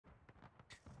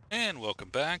And welcome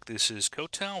back. This is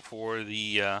Kotal for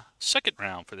the second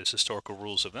round for this historical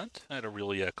rules event. I had a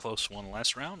really close one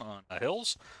last round on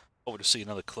Hills. Over to see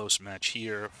another close match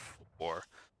here for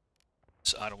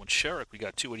Otto Sherrick. We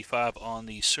got 285 on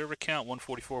the server count,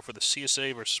 144 for the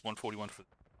CSA versus 141 for.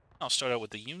 I'll start out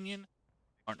with the Union.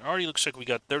 Already looks like we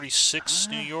got 36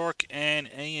 New York and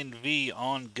A and V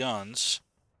on guns.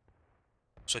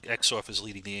 Looks like XOF is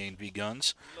leading the A and V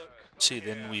guns. Let's see,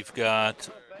 then we've got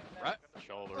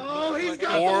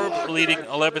Orb leading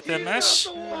 11th MS.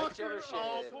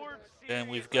 Then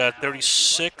we've got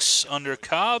 36 under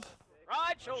Cobb.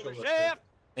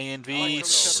 A&V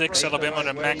 6 Alabama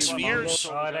under Max Fears.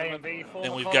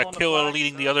 Then we've got Killer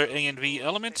leading the other A&V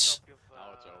elements.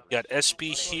 We've got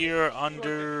SB here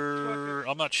under,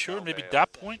 I'm not sure, maybe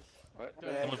Dot Point.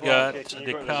 And we've got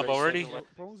the Cobb already.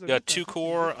 We've got 2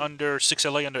 Core under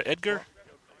 6LA under Edgar.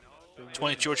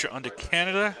 20th Georgia under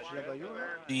Canada,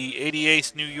 the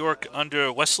 88th New York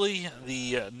under Wesley,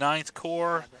 the 9th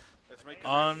Corps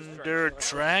under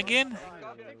Dragon.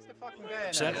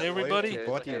 Is that everybody?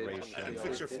 I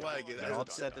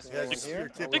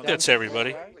think that's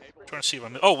everybody. I'm trying to see if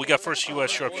I'm. Oh, we got first U.S.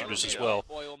 sharpshooters as well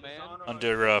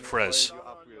under Frez.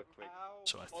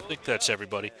 So I think that's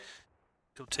everybody.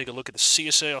 Go take a look at the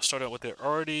CSA. I'll start out with their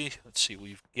already. Let's see.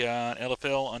 We've got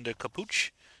LFL under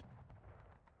Capuch.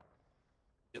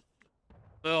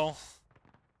 Well,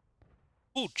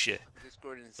 Uche.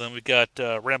 Then we got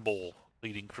Ramble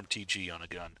leading from TG on a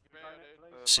gun.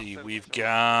 Let's see, we've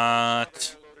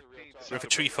got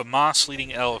Infantry Famas leading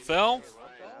LFL.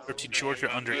 13 Georgia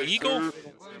under Eagle.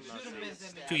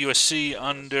 2 USC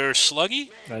under Sluggy.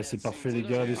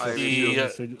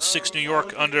 The 6 New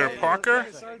York under Parker.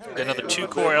 Another 2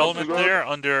 Core element there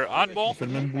under Oddball.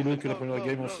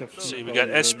 Let's see, we got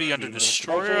SB under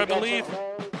Destroyer, I believe.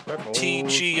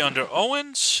 TG under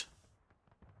Owens.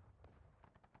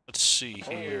 Let's see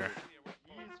here.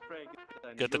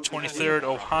 Got the 23rd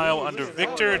Ohio under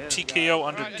Victor. TKO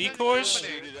under Decoys.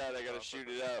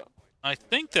 I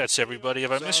think that's everybody. If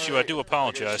I missed you, I do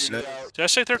apologize. Did I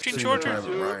say 13 Georgia? I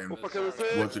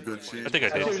think I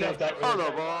did.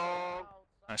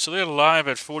 Right, so they're live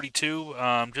at 42.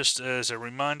 Just as a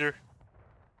reminder,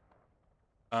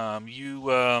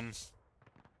 you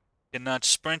cannot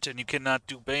sprint and you cannot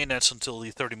do bayonets until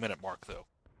the 30-minute mark, though.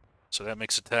 So that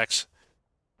makes attacks.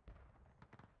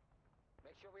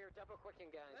 Make sure we are double clicking,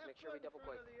 guys. Make sure we double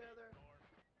click.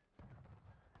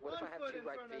 What if I have 2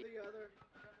 right feet?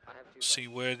 I have 2. See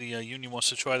where the Union wants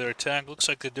to try their attack. Looks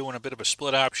like they're doing a bit of a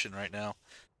split option right now.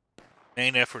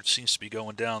 Main effort seems to be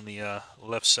going down the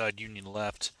left side, Union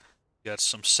left. Got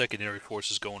some secondary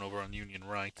forces going over on Union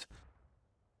right.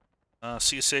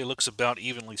 CSA looks about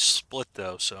evenly split,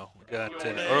 though, so we got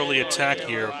an early attack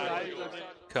here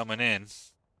coming in.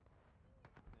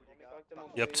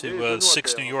 Up to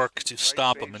 6 New York to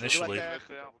stop them initially.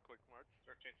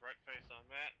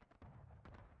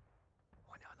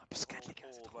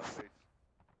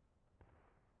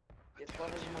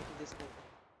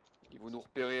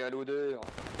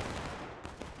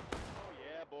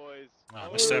 Oh, I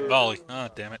missed that volley. Oh,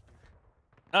 damn it.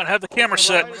 Not have the camera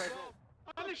set.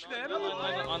 Punish them!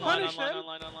 Punish them!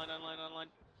 Online.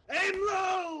 Aim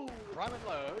low! Prime and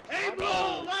load. Aim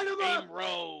low! Line them up! Aim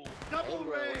row. Double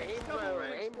range! Double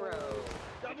range! Aim row.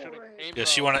 Double range!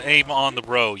 Yes, you want to aim on the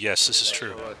row. Yes, this is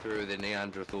true. Go through the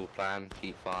Neanderthal plan,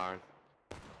 keep firing.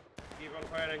 Keep on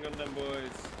firing on them,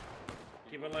 boys.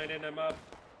 Keep on lining them up.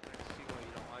 See why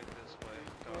you don't like this way.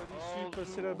 Ici,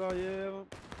 passez la barrière.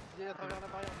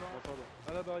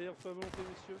 À la barrière, faut monter,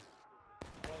 messieurs.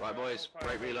 Right, boys,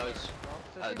 break reloads.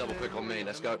 Double quick on me,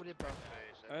 let's go.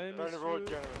 Allez, messieurs.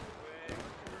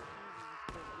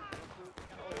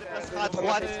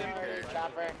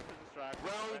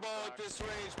 Round ball at this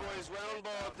range, boys. Round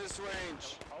ball at this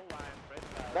range.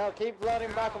 No, keep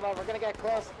loading back them up. We're gonna get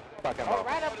close. Oh,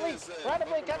 randomly!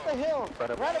 Randomly, cut the hill!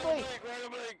 Randomly!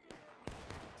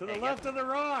 To the left of the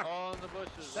rock. On the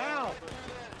bushes. Down. I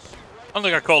don't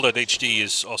think I called it. HD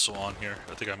is also on here.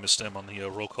 I think I missed him on the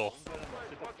roll call.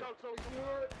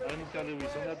 Allez, nous faire Lewis,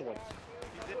 on est à droite.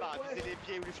 Visez les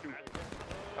pieds ou les flous.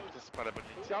 Ah putain, c'est pas la bonne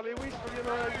ligne. Charlie Lewis, reviens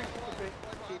dans la lutte, s'il te plaît.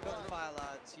 Keep on the fire,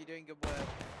 lads. You're doing good work.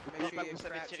 Make sure you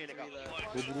get crouch and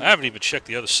reload. I haven't even checked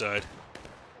the other side.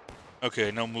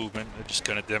 Okay, no movement. They're just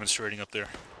kind of demonstrating up there.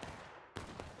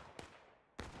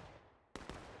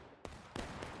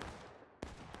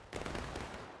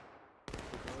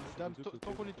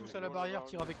 Tant qu'on est tous à la barrière,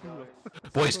 tire avec nous.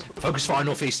 Boys, focus fire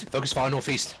northeast, focus fire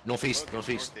northeast, northeast,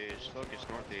 northeast. Focus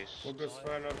northeast. Focus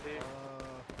fire northeast.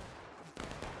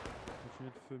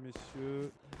 Continuez de feu,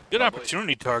 messieurs. Good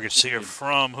opportunity targets here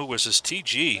from, who was this,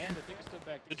 TG.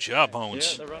 Good job,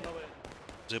 Bones. Yeah, the runaway.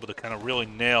 Was able to kind of really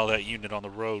nail that unit on the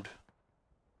road.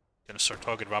 Gonna start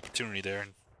target of opportunity there,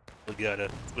 and we got a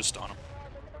twist on him.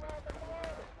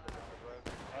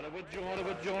 À la voie de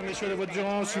Durand, messieurs, la voie de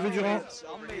Durand, suivez Durand.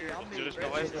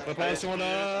 Préparation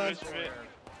là.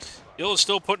 Hill is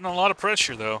still putting a lot of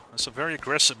pressure, though. That's a very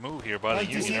aggressive move here by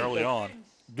the Union early on.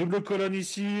 Double colonne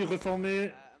ici,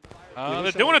 reformé.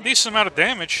 They're doing a decent amount of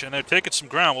damage, and they're taking some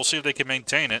ground. We'll see if they can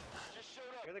maintain it.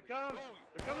 Here they come.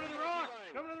 They're coming to the rock.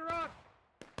 Coming to the rock.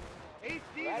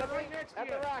 HD's right next to At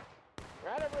you. the rock.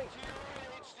 Right at reach.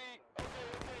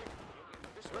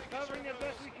 We're covering as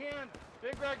best we can.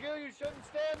 Big Ragu, you shouldn't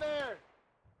stand there.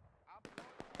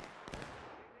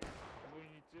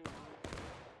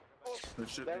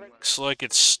 Looks like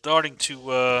it's starting to,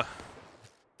 looks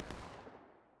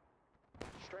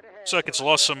like it's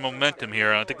lost some momentum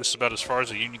here. I think this is about as far as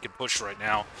the Union can push right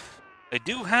now. They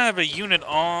do have a unit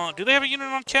on... Do they have a unit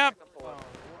on cap?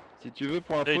 They do.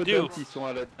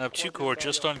 Have 2 corps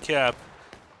just on cap.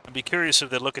 I'd be curious if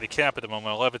they look at a cap at the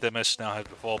moment. 11th MS now have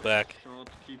to fall back.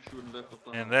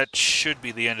 And that should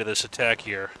be the end of this attack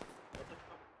here.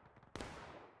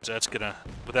 So that's gonna...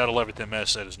 Without 11th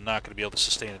MS, that is not going to be able to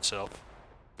sustain itself.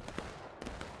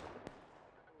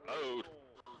 Load.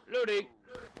 Loading.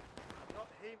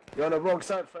 You're on the wrong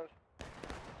side, friend.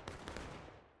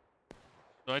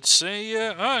 So I'd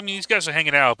say, I mean, these guys are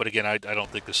hanging out, but again, I don't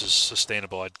think this is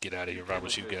sustainable. I'd get out of here if I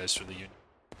was you guys for the Union.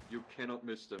 You cannot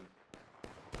miss them.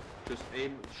 Just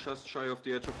aim just shy of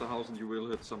the edge of the house and you will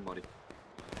hit somebody.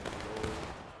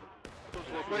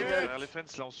 Derrière les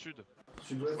fences, là en sud.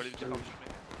 On va les tirer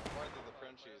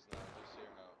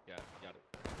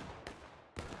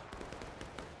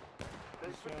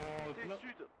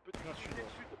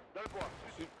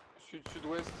par-dessus.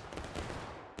 Sud-sud-ouest.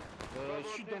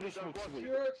 Sud dans le smoke, si vous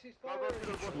voulez.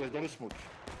 Sud-ouest, dans le smoke.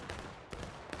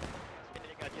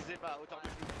 Les gars, disez pas, autant de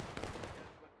vous.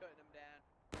 We're cutting them down.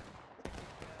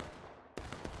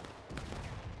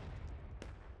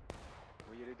 Vous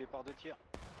voyez les départs de tir.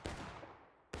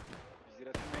 Visez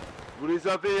la fumée. Vous les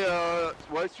avez,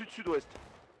 ouais, sud-sud-ouest.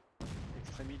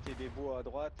 Extrémité des bois à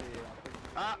droite et un peu...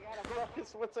 Ah!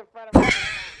 What's in front of me?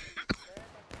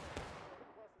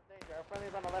 Our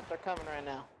friendlies on the left are coming right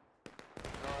now.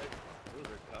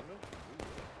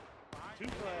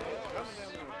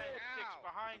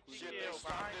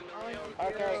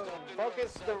 Okay,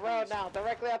 focus the road now.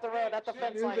 Directly at the road, at the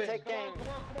fence line. Take aim.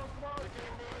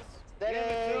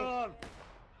 Steady.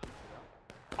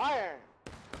 Fire.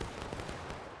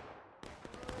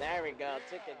 There we go.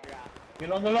 Took a drop.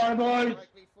 Get on the line, boys.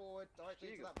 Directly forward, directly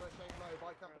into that bush, aim low,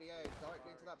 by company A,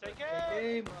 directly into that bush. Take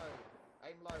aim!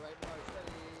 Aim low,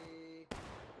 steady.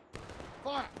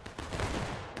 Fire!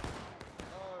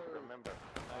 Remember.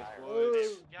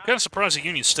 Kind of surprised the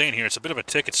Union's staying here. It's a bit of a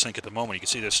ticket sink at the moment. You can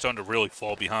see they're starting to really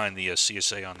fall behind the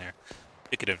CSA on their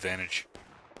ticket advantage.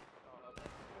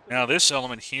 Now this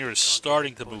element here is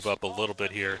starting to move up a little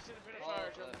bit here.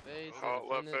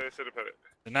 Left face, independent.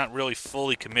 They're not really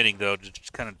fully committing, though. They're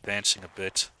just kind of advancing a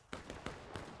bit.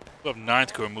 We have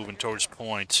 9th Corps moving towards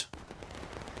point.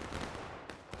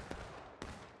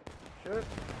 Sure.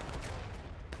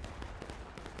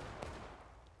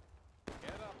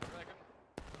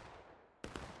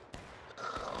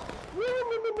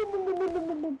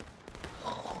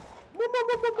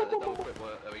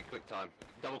 Quick time.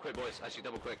 Double quick, boys. Actually,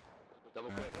 double quick. Double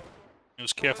quick. He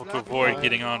was careful to avoid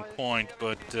getting on point,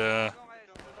 but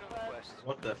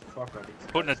What the fuck are these?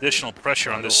 putting additional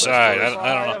pressure on this side. I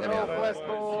don't know. Northwest,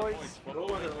 boys.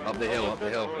 Up the hill,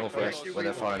 northwest, where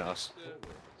they're firing at us.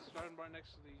 Stand by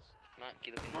next to these.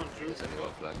 There's a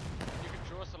gold flag. You can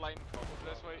draw us a line.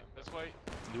 This way.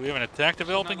 Do we have an attack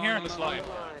developing here? On this line.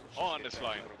 On this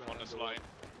line.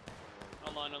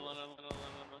 On line. No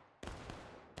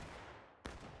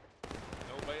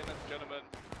bayonets, gentlemen.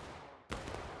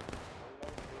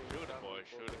 Shoot it, boys,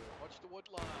 shoot it. Watch the wood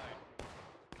line.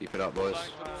 Keep it up, boys. Line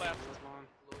to the left.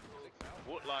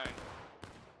 Wood line.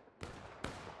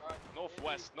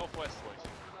 Northwest, boys.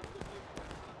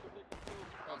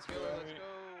 Let's go.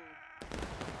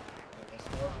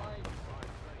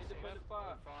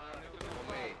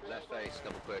 Left face,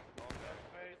 double quick.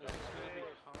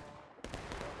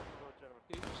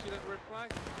 Did you see that red flag?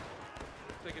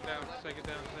 Take it down.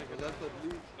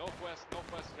 Northwest,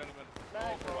 gentlemen.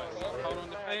 Hold on,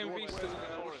 the AMV still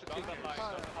Down that line. No,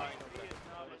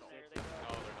 they're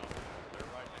not.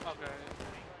 They're right. Okay.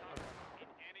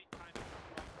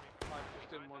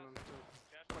 Just didn't want them to.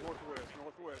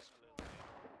 Northwest.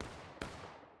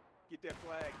 Get that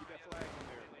flag in there.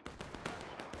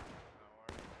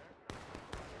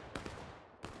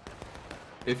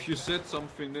 If you said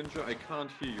something, Ninja, I can't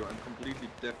hear you. I'm completely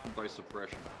deafened by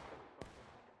suppression.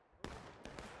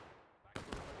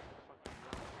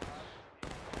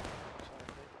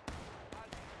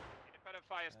 Independent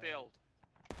fire still.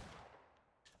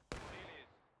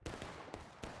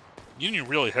 Union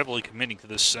really heavily committing to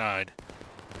this side.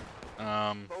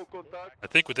 I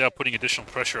think without putting additional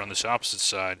pressure on this opposite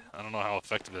side, I don't know how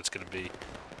effective that's going to be.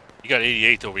 You got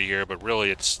 88th over here, but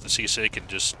really it's the CSA can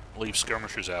just leave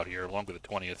skirmishers out here along with the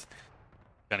 20th.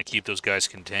 Kind of keep those guys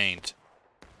contained.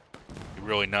 You're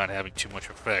really not having too much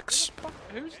effects.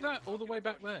 Who's that all the way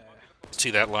back there? See,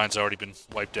 that line's already been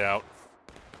wiped out.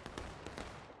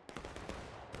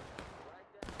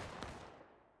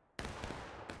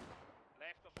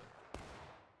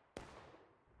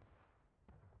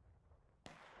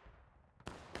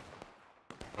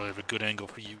 Really have a good angle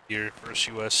for you here, first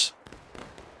US.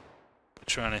 They're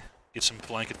trying to get some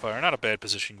blanket fire. Not a bad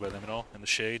positioning by them at all, in the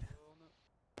shade.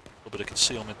 A little bit of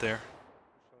concealment there.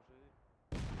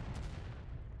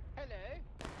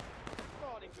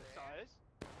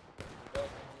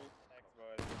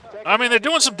 I mean, they're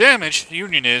doing some damage. The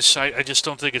Union is. I just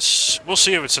don't think it's. We'll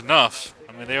see if it's enough.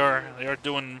 I mean, they are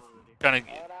doing kind of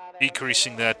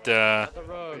decreasing that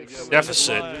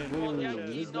deficit.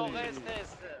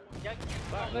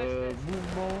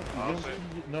 Mouvement,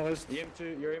 nord-est.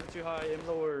 You're aiming too high, aim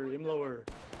lower, aim lower.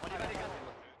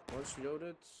 Once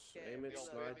loaded, aim it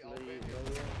slightly lower.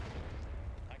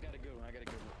 I got a good one,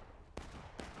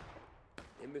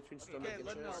 In between stomach and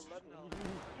chest.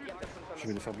 Je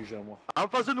vais les faire bouger à moi. En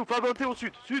face de nous, pas monter au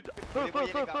sud. Sud, feu.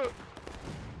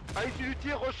 À l'issue du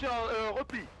tir,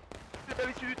 repli. C'est à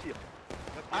l'issue du tir.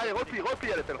 Allez, repli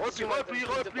à l'appel.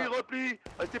 Repli.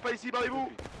 Restez pas ici,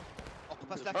 barrez-vous.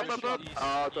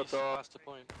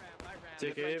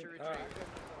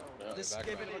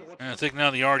 And I think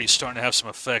now the arty's starting to have some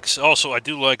effects. Also, I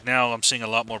do like now I'm seeing a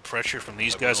lot more pressure from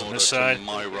these guys on this side.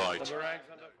 My right.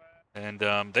 And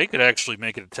they could actually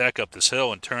make an attack up this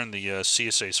hill and turn the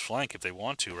CSA's flank if they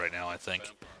want to right now, I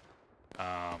think.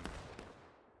 I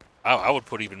would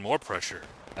put even more pressure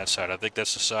on that side. I think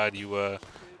that's the side you...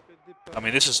 I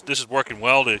mean, this is working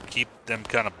well to keep them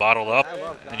kind of bottled up,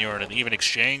 and you're in an even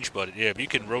exchange. But yeah, if you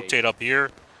can rotate up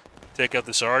here, take out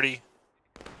this arty,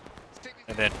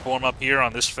 and then form up here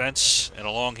on this fence and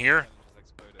along here,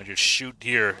 and just shoot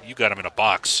here, you got them in a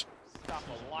box.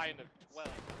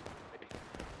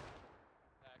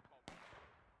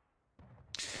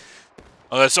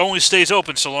 Well, that only stays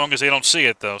open so long as they don't see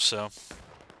it, though. So.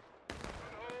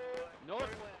 Turn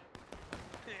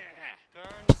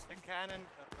the cannon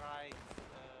right.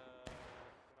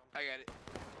 I got it.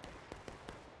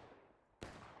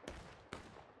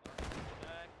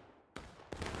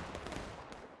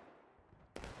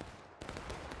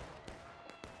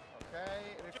 Okay,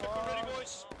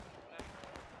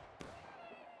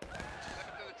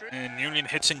 And Union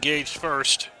hits engaged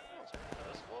first.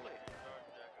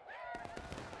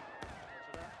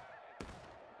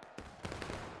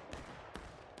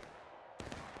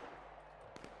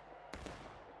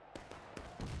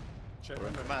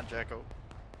 Come on, Jacko.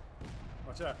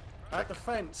 Watch out. At the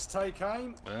fence, take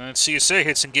aim. And CSA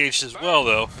hits engaged as well,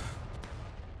 though.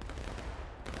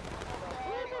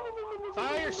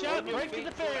 Fire shot right to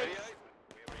the fence.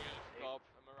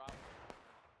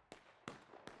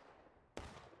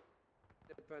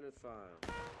 Independent fire.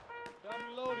 Stop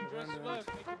reloading, dress left,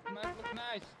 make it look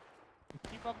nice.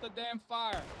 Keep up the damn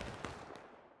fire.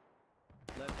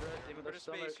 Better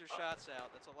space your shots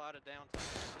out. That's a lot of downtime.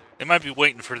 They might be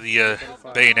waiting for the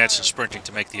bayonets and sprinting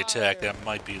to make the attack. That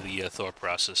might be the thought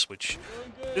process, which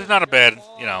is not a bad.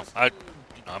 I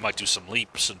might do some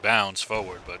leaps and bounds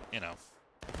forward, but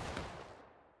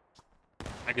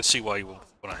I can see why you want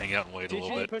to hang out and wait a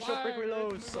little bit. Push up, quick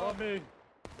reloads, on me.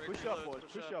 Push up, boys.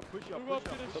 Push up. Move up to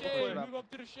the shade. Move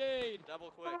up to the shade. Double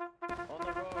quick. On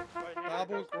the road, right here.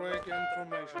 Double quick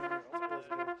information.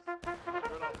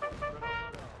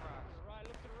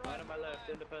 Right on my left,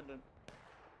 independent.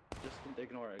 Just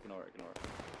ignore it. Get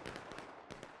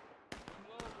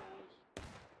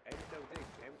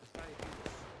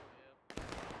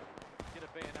a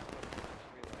bayonet.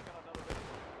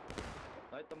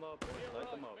 Light them up, boys. Light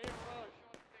them up. They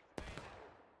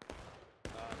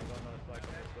got another flag on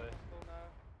this way.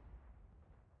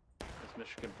 This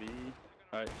Michigan B.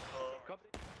 Alright.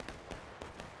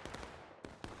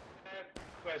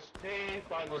 Quest T,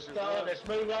 final start, let's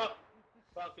move up.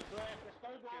 Focus left, let's go,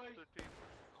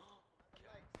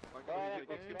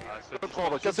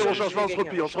 boys. Cassez le changement, on se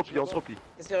replie.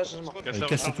 Cassez le changement.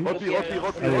 Cassez tout. Replie.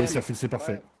 Allez, c'est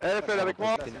parfait. FL avec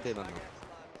moi.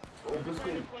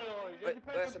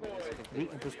 Oui,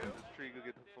 on peut se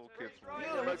get the full kit.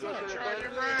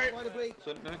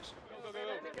 Send next.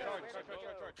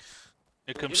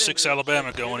 Here comes 6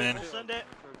 Alabama going in.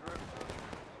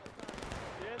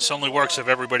 This only works if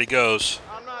everybody goes,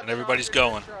 and everybody's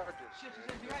going.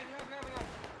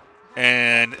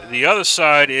 And the other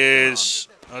side is,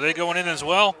 are they going in as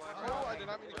well?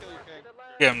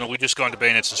 Yeah, no, we just gone to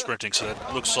bayonets and sprinting, so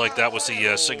that looks like that was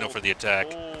the signal for the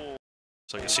attack.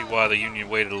 So I can see why the Union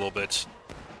waited a little bit.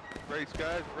 Race,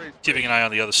 guys, race. Keeping an eye on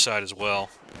the other side as well.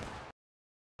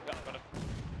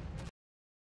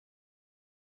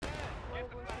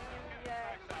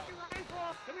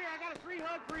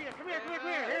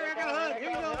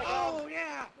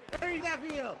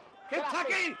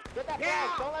 Kentucky! Get that flag!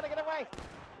 Don't let it get away!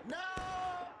 No!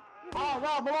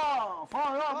 Far below!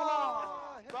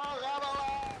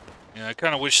 Yeah, I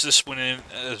kind of wish this went in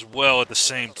as well at the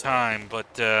same time, but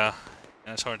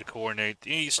it's hard to coordinate.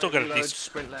 You still got these.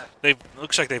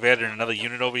 Looks like they've added another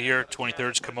unit over here.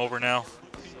 23rds come over now,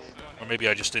 or maybe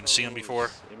I just didn't see them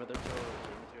before.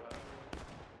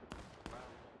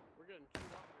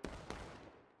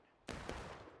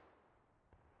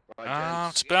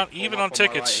 It's about even on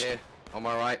tickets. On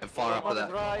my right, and far up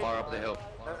the hill.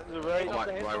 Right,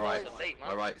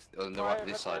 on the right,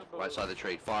 this side, right side of the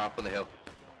tree, far up on the hill.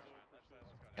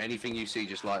 Anything you see,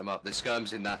 just light them up. There's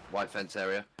skirms in that white fence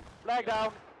area. Flag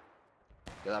down.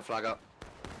 Get that flag up.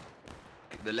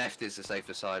 The left is the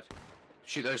safer side.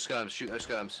 Shoot those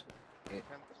skirms.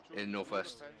 In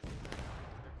northwest.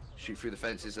 Shoot through the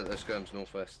fences at those skirms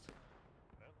northwest.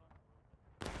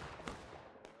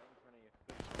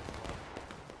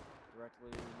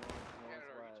 Directly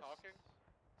northwest.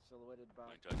 Silhouetted by.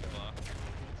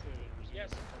 Yes,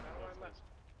 Adeline left.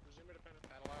 Resume independent.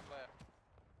 Adeline left.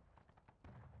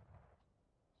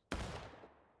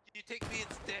 You take me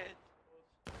instead.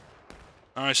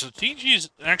 Alright, so TG's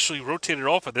actually rotated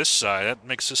off of this side. That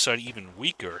makes this side even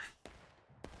weaker.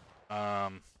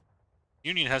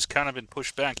 Union has kind of been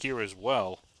pushed back here as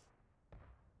well.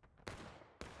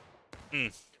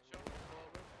 Flag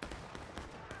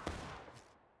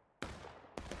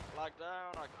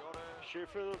down, I got it. Shoot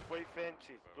through those white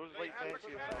fences. Those white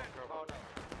fences.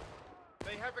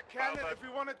 They have a cannon. If we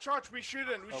want to charge, we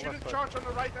shouldn't. We shouldn't charge on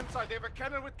the right hand side. They have a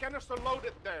cannon with canister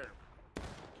loaded there.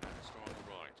 Canister on the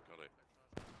right, got it.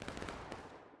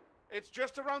 It's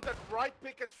just around that right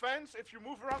picket fence. If you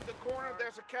move around the corner,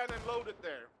 there's a cannon loaded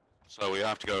there. So we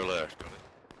have to go left, got it.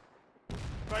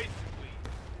 Basically.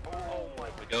 Oh my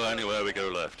God. We go anywhere, we go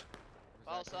left.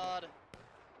 Falsad.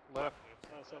 Left.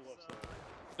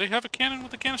 They have a cannon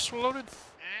with the canister loaded?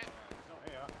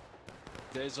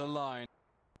 There's a line.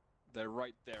 They're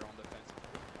right there on the fence.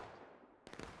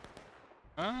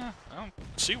 I don't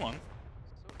see one.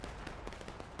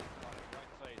 Right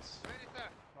place.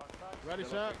 Ready,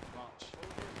 sir?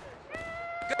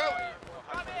 Go!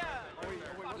 Lobby up!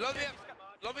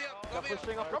 Lobby up! Lobby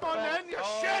up! Come on, then, you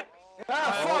shit!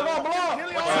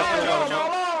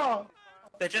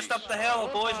 They're just up the hill,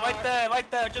 boys. Right there,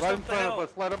 just Right up in the front hill. of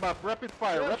us. Light them up. Rapid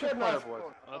fire, boys.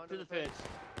 Up to the fence.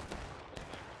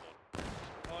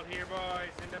 Hold here,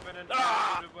 boys. Independent. To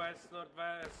the west,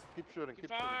 northwest. Keep shooting.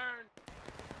 Keep shooting. Fire!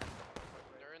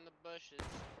 They're in the bushes.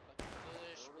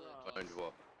 Behind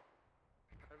what?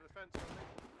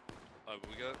 Oh,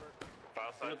 we go.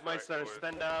 Meister,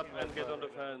 stand up and get on the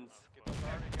fence.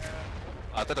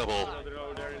 At the double.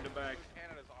 They're in the back.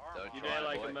 Don't You try, there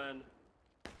like boy. a man.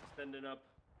 Standing up.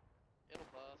 It'll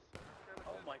buff.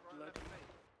 Oh my blood.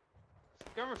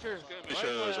 Skirmishers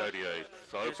 88.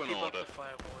 Open order.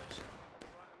 Fire, boys.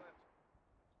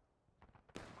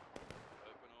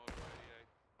 Open order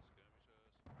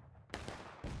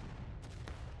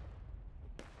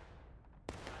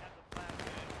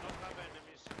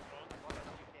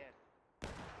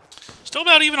 88. Still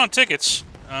about even on tickets.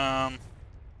 Glad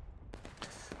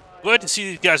to see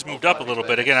these guys moved up a little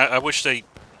bit. Again, I wish they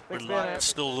were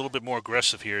still a little bit more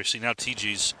aggressive here. See, now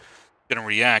TG's going to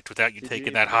react without you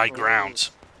taking that high ground.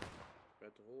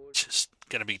 It's just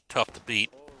going to be tough to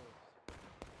beat.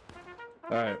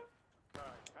 Alright.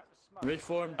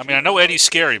 Reform. I mean, I know Eddie's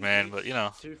scary, man, but, you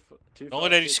know, don't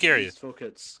let Eddie scare you.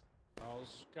 Focus. I'll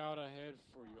scout ahead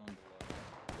for you on the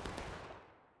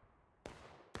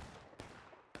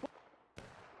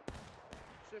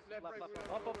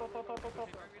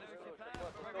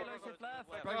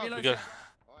We got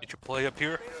get your play up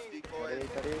here.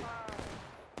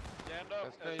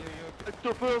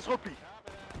 Casse repli.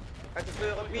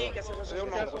 Repli, casse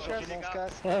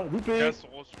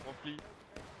Repli.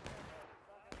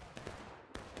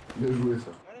 Bien joué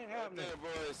ça. There,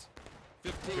 boys.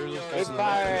 15 Good yards.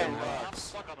 fire.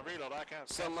 Stuck on the reload, I can't.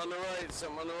 Some on the right,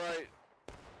 some on the right.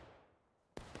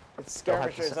 It's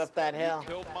skirmishers up that hill.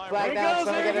 There Flag he down, goes,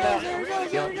 someone there he get it goes, up. there he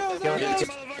goes, there he goes, there he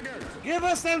goes. Give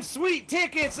us them sweet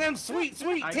tickets, them sweet tickets.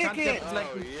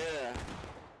 Oh, yeah.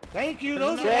 Thank you.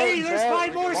 Those hey, there's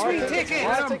 5 more sweet tickets.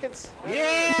 More tickets.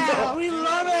 Yeah, we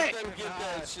love it.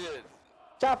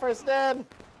 Chopper's dead.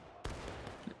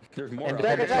 There's more.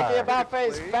 Decker Jackie about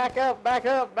face. Back up, back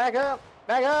up, back up,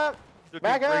 back up,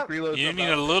 back up. You need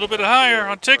a little bit higher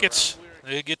on tickets.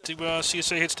 They get to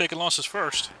CSA hits taking losses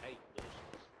first.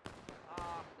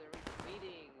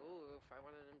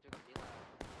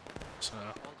 So.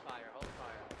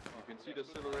 You can see the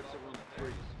silhouettes on the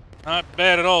trees. Not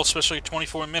bad at all, especially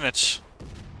 24 minutes.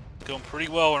 Going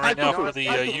pretty well right now for the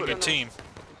Union team.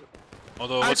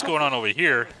 Although, what's going on over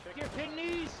here?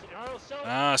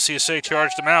 CSA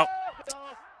charged them out.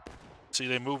 See,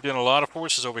 they moved in a lot of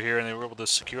forces over here, and they were able to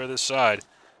secure this side.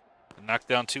 And knock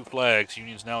down 2 flags.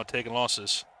 Union's now taking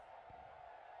losses.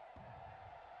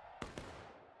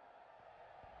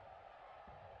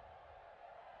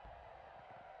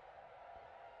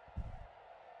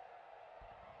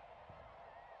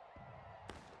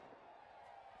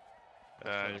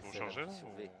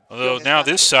 Although now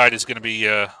this side is going to be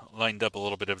lined up a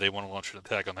little bit if they want to launch an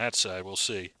attack on that side. We'll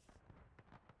see.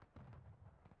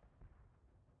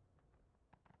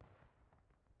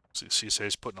 See, CSA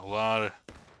is putting a lot of...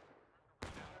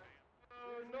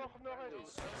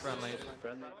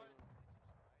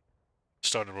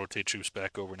 Starting to rotate troops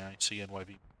back over now. You see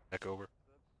NYV back over.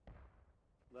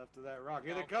 Left of that rock.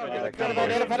 Here they come.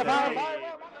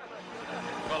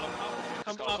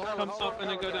 Come up and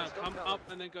then go down. Come up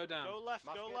and then go down. Go left,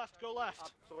 go left, go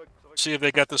left. See if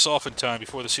they got this off in time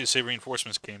before the CSA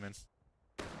reinforcements came in.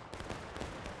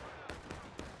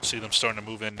 See them starting to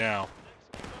move in now.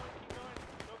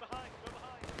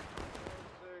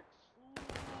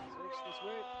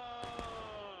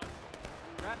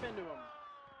 Wrap into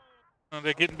him.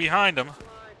 They're getting behind them.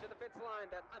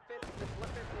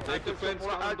 Take the fence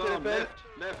down, left.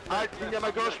 Ligne à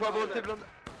ma gauche, pour volonté blonde.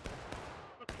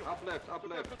 Up left, up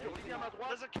left.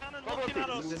 There's a cannon looking at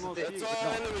us. That's all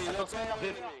enemy, that's all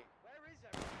enemy.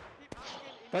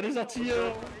 Pas des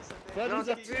artilleurs. Pas des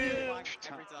artilleurs.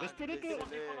 Restez les gars.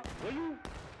 Voyou.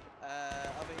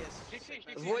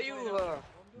 Voyou.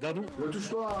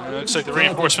 Looks like the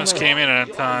reinforcements came in at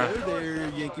that time. There,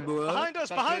 Yankee boy. Behind us,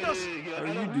 behind us. How are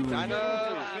you doing?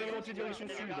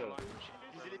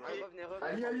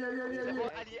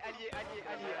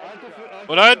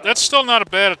 But that's still not a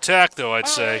bad attack, though, I'd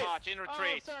say.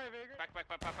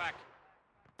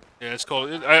 Yeah, it's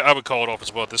called. I would call it off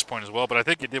as well at this point as well. But I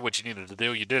think you did what you needed to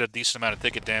do. You did a decent amount of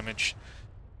ticket damage.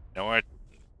 You know, we're at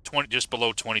 20, just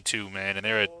below 22, man, and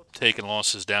they're taking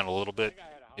losses down a little bit,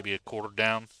 maybe a quarter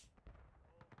down.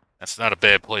 That's not a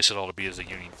bad place at all to be as a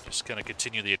Union. Just kind of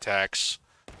continue the attacks.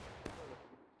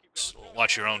 Just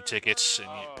watch your own tickets, and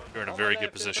you're in a very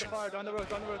good position. Down the road,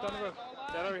 down the road, down the road.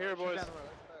 Down over here, boys.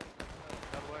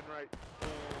 Right.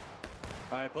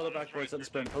 Alright, pull it back, boys. Let it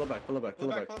spin. Pull it back, pull it back, pull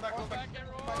it back.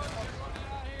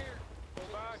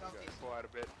 Quite a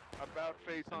bit. About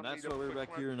face on. And that's why we're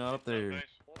back here, not up there.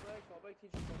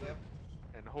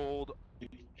 And hold.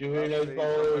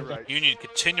 Union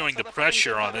continuing the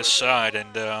pressure on this side,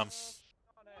 and you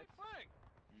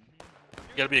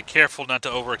got to be careful not to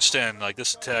overextend. Like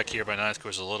this attack here by Ninth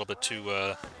Corps is a little bit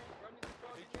too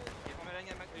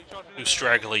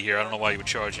straggly here. I don't know why you would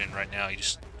charge in right now. You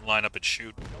just line up and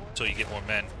shoot until you get more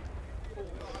men.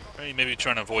 Or maybe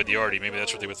trying to avoid the arty. Maybe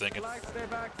that's what they were thinking.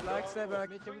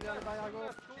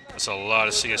 That's a lot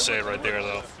of CSA right there,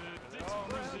 though.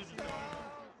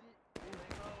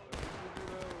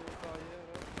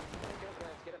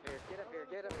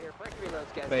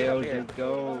 Fail, you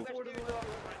go.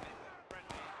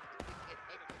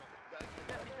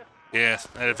 Yeah,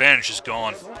 that advantage is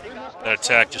gone. That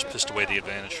attack just pissed away the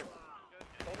advantage.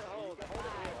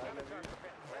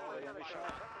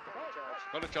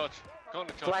 Go to charge. Go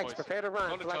to charge, Flags, boys. prepare to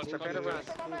run. Flags, prepare to run.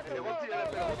 Go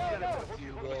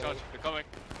to charge. They're coming.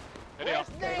 Here they are.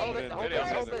 Hold it, hold it,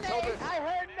 hold it, hold it. I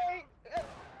heard Nate.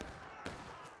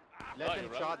 Let them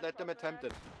shot, let them attempt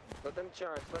it. Let them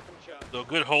charge, let them charge. So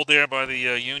good hold there by the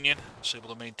Union. It's able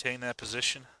to maintain that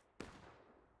position.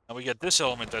 Now we got this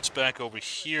element that's back over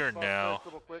here now.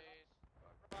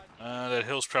 That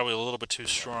hill's probably a little bit too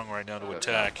strong right now to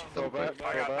attack.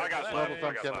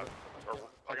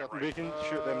 We can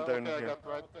shoot them down here.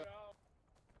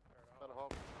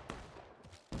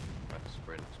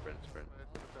 Sprint, sprint, sprint.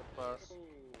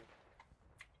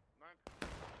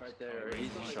 Right there,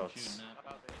 easy shots.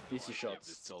 Easy shots.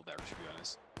 It's still there, to be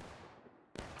honest.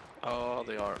 Oh,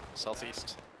 they are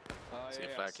southeast.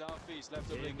 Yeah, southeast,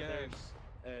 left of the games.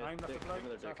 I'm not the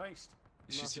southeast.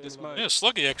 You see the smoke? Yeah,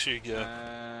 Sluggy actually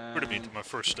recruited me to my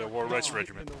first War Rights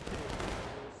Regiment.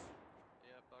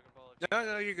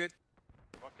 No, you're good.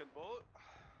 Fucking bullet.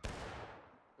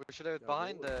 We should have it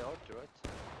behind the Otto, right?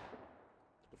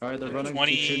 Alright, they're running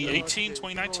 2018,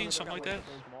 2019, something like that.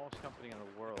 Smallest company in the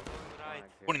world.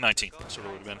 2019, that's what it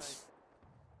would have been.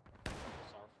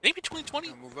 Maybe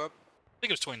 2020? Move up. I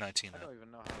think it was 2019 I then. don't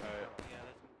even know how.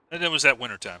 And it was that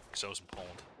winter time, because I was in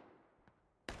Poland.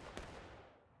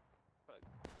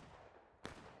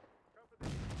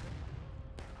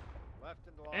 Left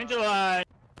in the line. Angel eye.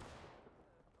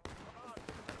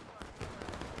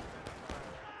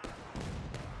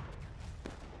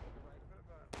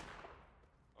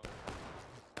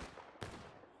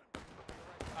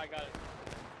 I got it.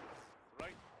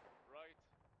 Right, right.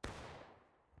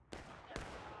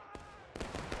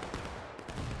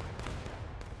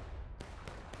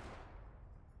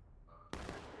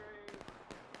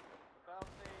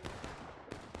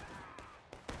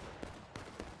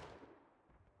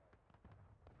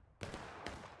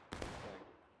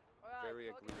 Very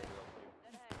agreeable.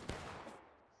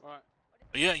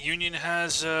 But yeah, Union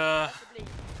has, Northwest,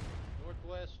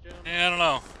 gentlemen. yeah, I don't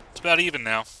know. It's about even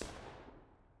now.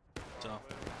 So,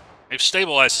 they've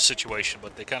stabilized the situation,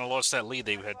 but they kind of lost that lead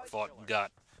they had fought and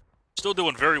got. Still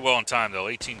doing very well in time, though.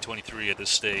 18:23 at this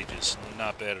stage is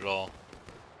not bad at all.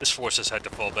 This force has had to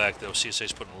fall back, though.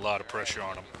 CSA's putting a lot of pressure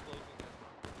on them.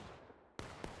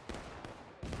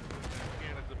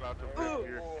 Cannon's about to break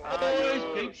here.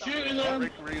 Keep shooting them.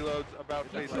 Break reloads about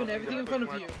to Keep doing everything in front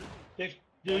of you.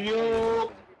 Do you?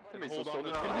 Hold on.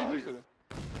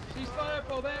 Ceasefire,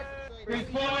 fall back.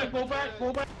 Ceasefire, fall back,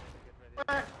 fall back.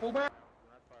 Fall back.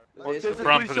 The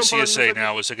problem for the CSA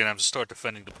now is they're going to have to start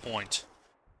defending the point.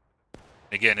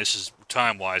 Again, this is,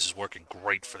 time-wise, is working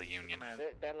great for the Union.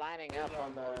 They're lining up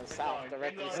on the south,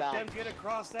 directly south. Let them get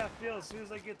across that field. As soon as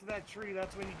they get to that tree,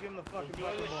 that's when you give them the fucking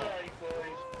button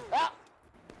ball.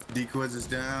 Decoys is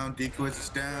down. Decoys is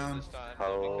down.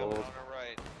 Hold.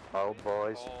 Hold,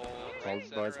 boys.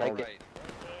 Hold, boys. Take it.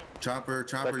 Chopper, They're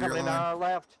Chopper, you're coming on. on our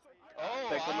left.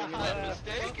 Oh, I'm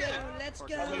mistaken. Let's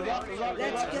go. Let's go.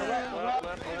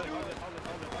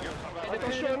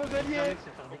 Attention aux alliés.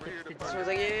 Attention aux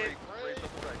alliés.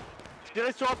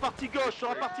 Tirez sur la partie gauche, de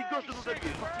nos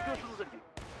alliés. Partie gauche de nos alliés.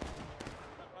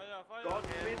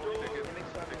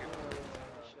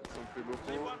 Ça me fait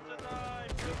beaucoup.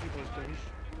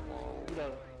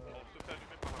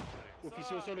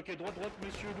 Officier au sol, ok, droite,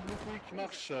 monsieur, double quick,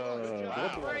 marche,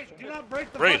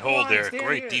 droite. Great hold there.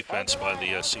 Great defense by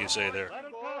the CSA there. Let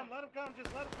them come,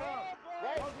 just let them come.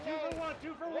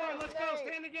 2 for 1, let's go,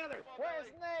 stand together.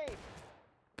 Where's Nate?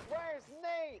 Where's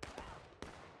Nate?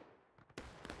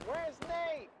 Where's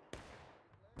Nate?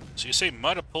 CSA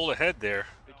might have pulled ahead there.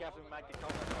 Be careful, Mike.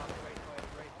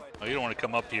 Oh, you don't want to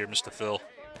come up here, Mr. Phil.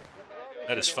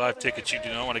 That is 5 tickets you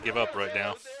do not want to give up right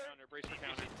now.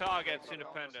 Targets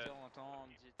independent.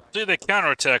 See, they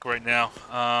counterattack right now.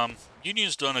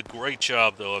 Union's done a great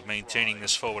job, though, of maintaining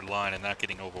this forward line and not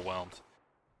getting overwhelmed.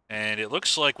 And it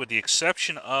looks like, with the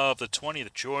exception of the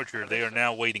 20th Georgia, they are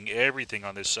now waiting everything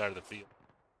on this side of the field.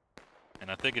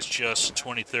 And I think it's just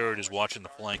 23rd is watching the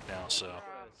flank now, so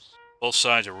both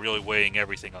sides are really weighing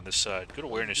everything on this side. Good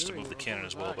awareness to move the cannon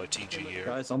as well by TG here.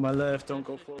 Guys on my left, don't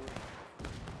go forward.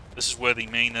 This is where the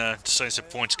main decisive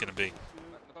point's going to be.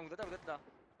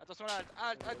 Attention là,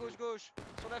 halte, à gauche, gauche,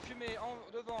 sur la fumée,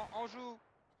 devant, en joue.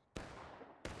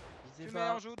 Fumée,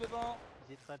 en joue, devant.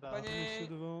 Panier,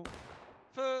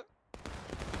 feu.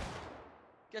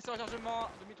 Caisse en chargement,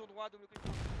 demi-tour droit, double clic.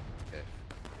 Okay.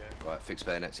 Right, fix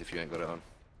bayonets if you ain't got it on.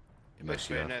 Fix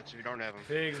bayonets if you don't have them.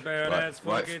 Fix bayonets,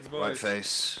 fuck it, boys. Right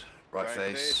face, right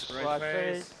face. Right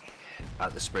face.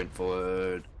 At the sprint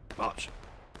forward, march.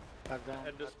 At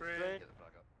the sprint.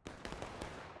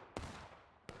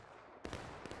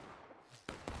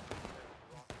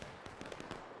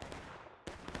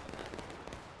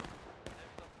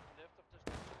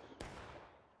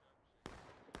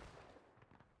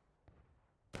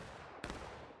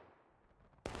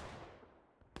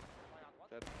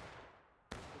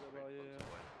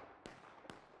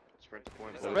 Sprint to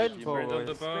point. Sprint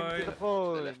forward. Sprint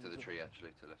To the left of the tree,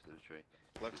 actually. To the left of the tree.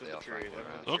 Left of the tree.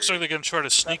 It looks like they're going to try to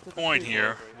sneak point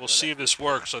here. We'll see if this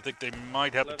works. I think they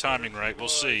might have the timing right. We'll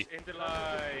see. Into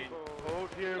line. Hold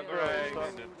here, bro.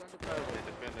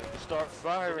 Start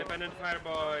firing. Independent fire,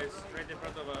 boys. Straight in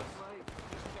front of us.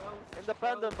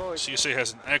 Independent, boys. CSA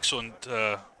has an excellent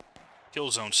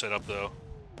kill zone set up, though.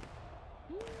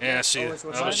 Yeah, see,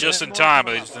 that was just in time,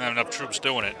 but they just didn't have enough troops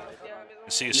doing it.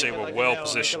 The CSA were well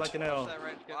positioned. Shoot at the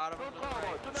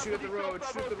road, shoot at the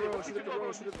road, shoot at the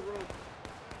road, shoot at the road.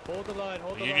 Hold the line,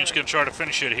 hold The the Union's line. going to try to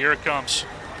finish it. Here it comes.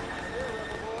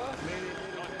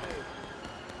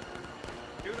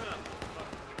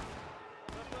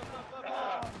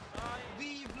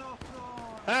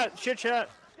 Shit shot.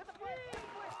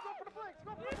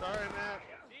 Sorry, man.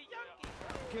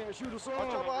 Can't shoot us all.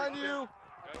 Watch out behind you.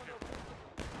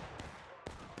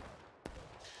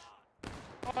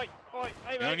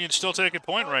 Union's still taking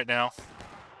point right now.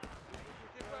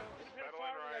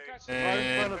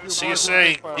 And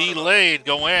CSA delayed,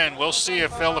 go in. We'll see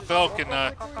if LFL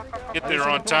can get there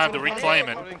on time to reclaim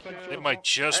it. They might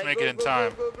just make it in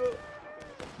time.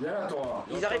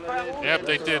 Yep,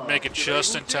 they did make it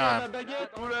just in time.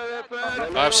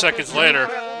 5 seconds later,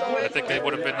 I think they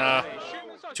would have been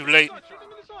too late.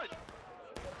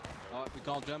 Oh, we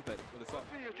can't jump it. What the fuck?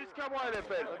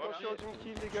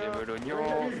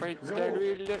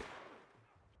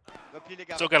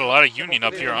 Still got a lot of Union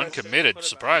up here uncommitted,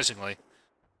 surprisingly.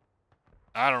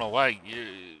 I don't know why.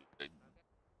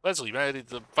 Leslie, man,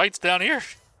 the fight's down here.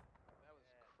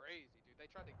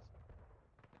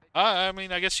 I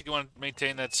mean, I guess you want to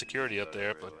maintain that security up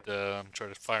there, but I'm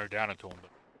trying to fire down into them.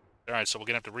 But all right, so we're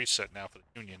gonna have to reset now for the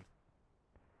Union.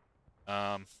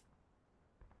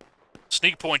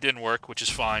 Sneak point didn't work, which is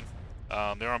fine.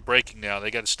 They're on breaking now.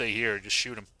 They got to stay here. Just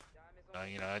shoot them.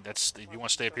 You know, that's if you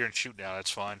want to stay up here and shoot now,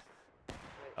 that's fine.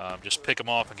 Just pick them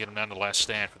off and get them down to the last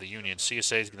stand for the Union.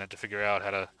 CSA is gonna have to figure out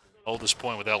how to hold this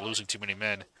point without losing too many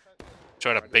men.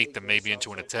 Try to bait them maybe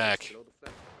into an attack.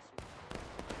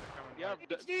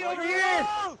 Over here!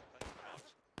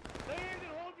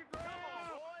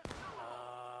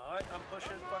 I'm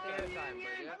pushing fucking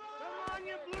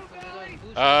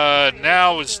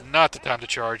Now is not the time to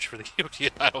charge for the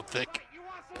Union, I don't think.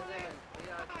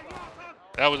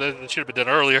 That should have been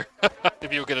done earlier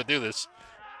if you were going to do this.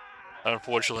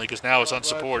 Unfortunately, because now it's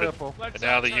unsupported. And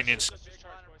now the Union's...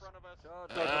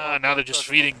 now they're just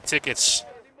feeding tickets.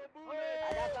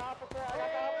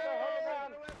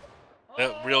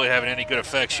 Not really having any good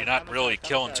effects. You're not really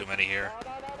killing too many here.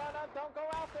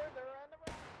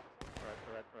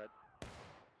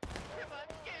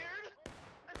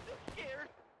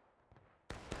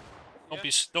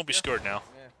 Don't be scared now.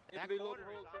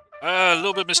 A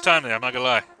little bit mistimed there, I'm not gonna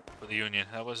lie, for the Union.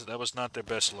 That was not their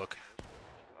best look.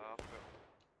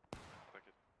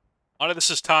 A lot of this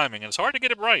is timing, and it's hard to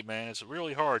get it right, man. It's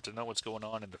really hard to know what's going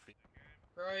on in the field.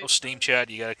 No Steam chat,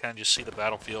 you gotta kind of just see the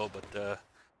battlefield, but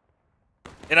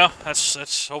you know,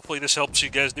 that's hopefully this helps you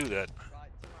guys do that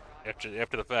after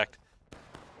the fact.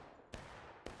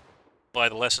 Apply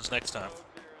the lessons next time.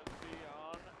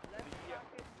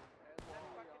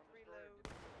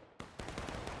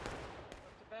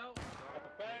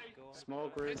 Small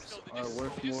groups are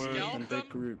worth more than big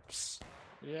groups.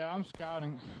 Yeah, I'm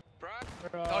scouting.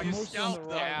 Oh, you mostly on the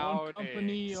right. One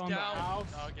company on the house.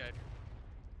 Okay.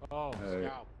 Oh,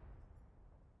 scout.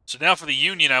 So now for the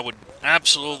Union, I would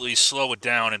absolutely slow it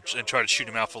down and try to shoot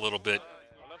him out for a little bit.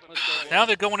 Now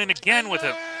they're going in again with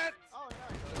him.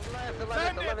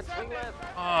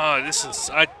 Oh, this is...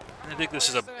 I think this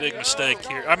is a big mistake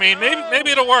here. I mean, maybe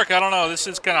it'll work. I don't know. This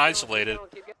is kind of isolated.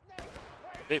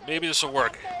 Maybe this will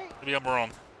work. Maybe I'm wrong.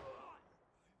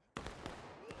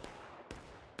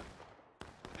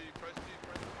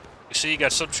 You see, you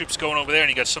got some troops going over there, and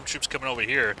you got some troops coming over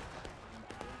here.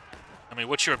 I mean,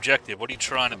 what's your objective? What are you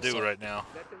trying to do right now?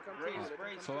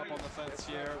 So up on the fence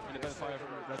here, independent fire from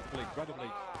Red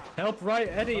Oblique. Help right,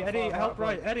 Eddie, help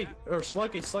right, Eddie. Or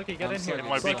Sluggy, get in here. It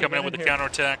might be coming in with the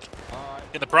counterattack.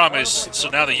 And the problem is, so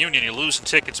now the Union, you're losing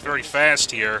tickets very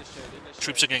fast here.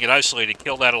 Troops are going to get isolated.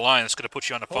 Kill that alliance. It's going to put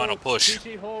you on the final push.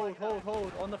 Hold,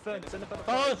 on the fence,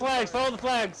 Follow the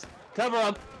flags, cover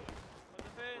them.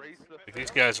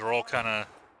 These guys are all kind of...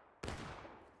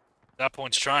 That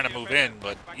point's trying to move in,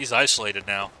 but he's isolated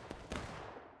now.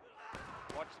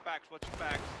 Watch the backs, watch the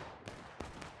backs.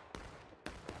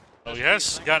 Oh, he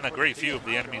has gotten a great view of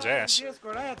the enemy's ass.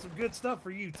 Discord, I had some good stuff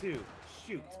for you too.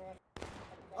 Shoot.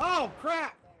 Oh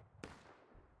crap!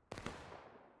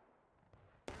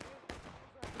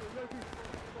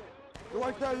 You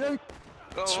like that, Yank?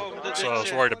 So I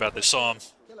was worried about. They saw him.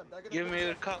 Give me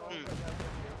the cotton.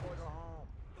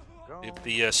 If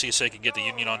the CSA can get the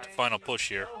Union on to final push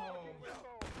here.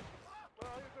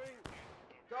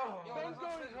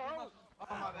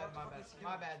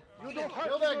 My bad.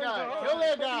 Kill that guy! Kill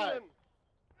that guy!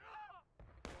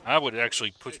 I would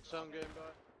actually push.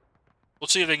 We'll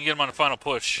see if they can get him on the final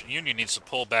push. Union needs to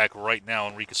pull back right now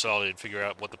and reconsolidate and figure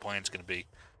out what the plan's going to be.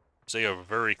 Because they are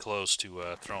very close to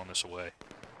throwing this away.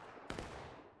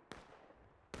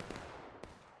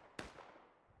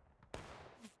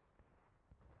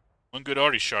 One good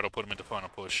arty shot will put him into final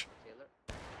push.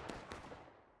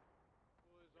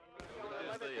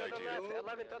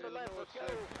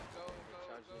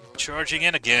 Charging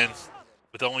in again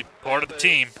with only part of the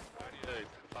team.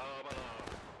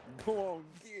 Go on,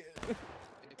 get.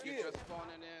 If you're just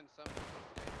spawning in,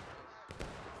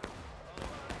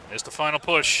 There's the final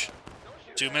push.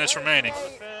 2 minutes remaining.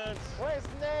 Where's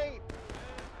Nate?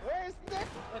 Where's Nick?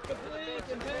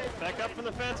 Back up from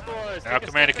the fence, boys. Now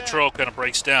command and control kind of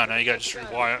breaks down. Now you got to just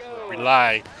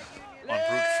rely on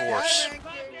brute force.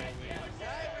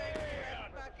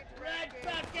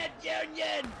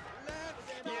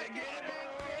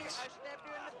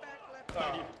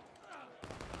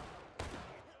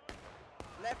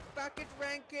 Left bucket,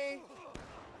 Ranky.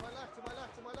 To my left, to my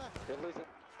left, to my left.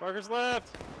 Parker's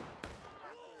left.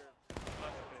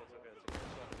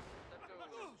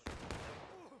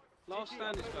 Last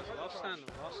stand is first. Last stand.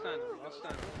 Last stand. Last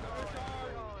stand.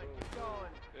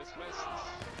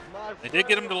 They did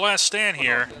get him to the last stand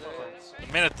here.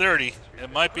 A minute 30.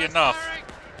 It might be enough.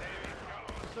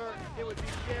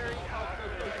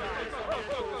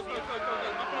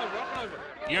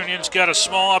 Union's got a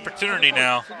small opportunity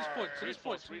now.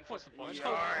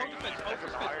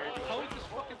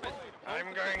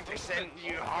 I'm going to send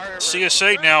you hard.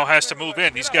 CSA now has to move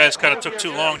in. These guys kind of took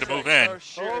too long to move in. And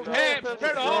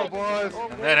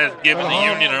that has given the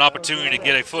Union an opportunity to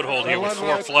get a foothold here with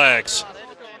 4 flags.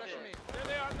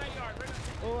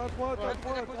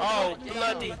 Oh,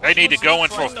 bloody. They need to go in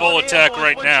for a full attack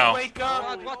right now. Wake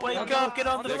up, get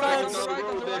on the fence.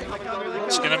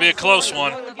 It's going to be a close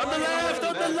one. On the left,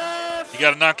 on the left. You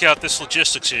got to knock out this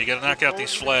logistics here. You got to knock out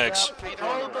these flags.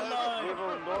 Hold the line.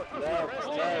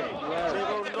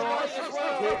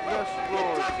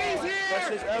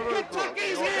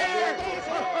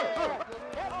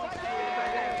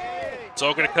 It's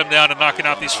all going to come down to knocking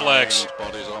out these flags.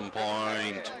 Bodies on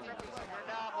point.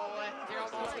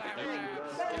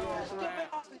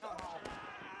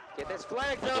 Get this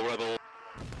flag The up. rebel.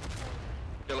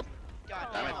 Kill him.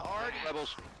 Damn it.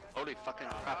 Rebels. Holy fucking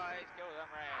crap.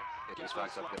 Get these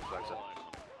flags up, get the flags up.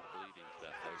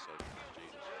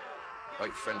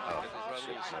 Right, friend. Oh,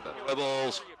 shit, it's not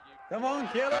rebels. Come on,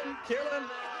 kill him, kill him,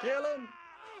 kill him.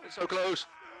 So close.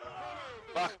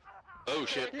 Fuck. Oh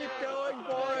shit. Keep going,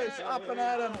 boys. Up and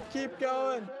at him. Keep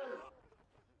going.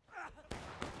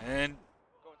 And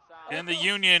the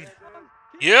Union.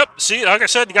 Yep, see, like I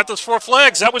said, you got those 4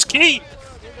 flags. That was key.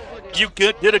 You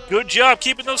did a good job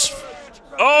keeping those.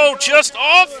 Oh, just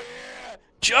off.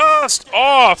 Just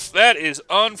off. That is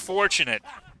unfortunate.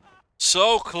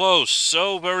 So close,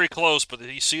 so very close, but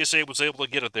the CSA was able to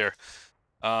get it there.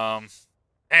 Man,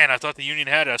 I thought the Union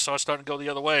had it. I saw it starting to go the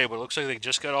other way, but it looks like they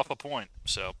just got off a point.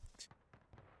 So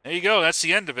there you go. That's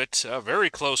the end of it.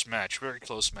 Very close match. Very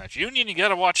close match. Union, you got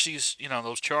to watch these,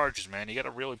 those charges, man. You got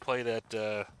to really play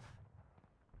that.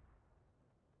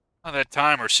 On that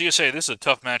timer. CSA, this is a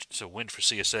tough match to win for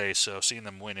CSA, so seeing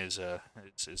them win is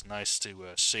nice to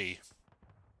see.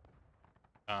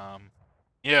 Yeah.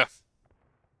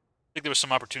 I think there were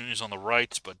some opportunities on the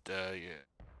right, but yeah,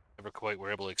 never quite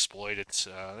were able to exploit it.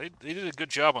 They did a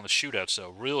good job on the shootouts, though.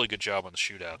 Really good job on the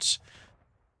shootouts.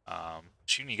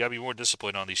 You got to be more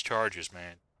disciplined on these charges,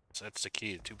 man. So that's the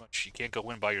key. Too much. You can't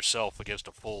go in by yourself against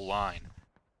a full line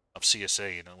of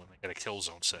CSA, when they got a kill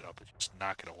zone set up. It's just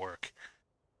not going to work.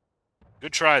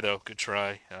 Good try, though. Good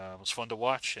try. It was fun to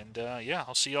watch. And, yeah,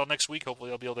 I'll see y'all next week. Hopefully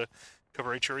I'll be able to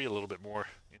cover HRE a little bit more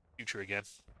in the future again.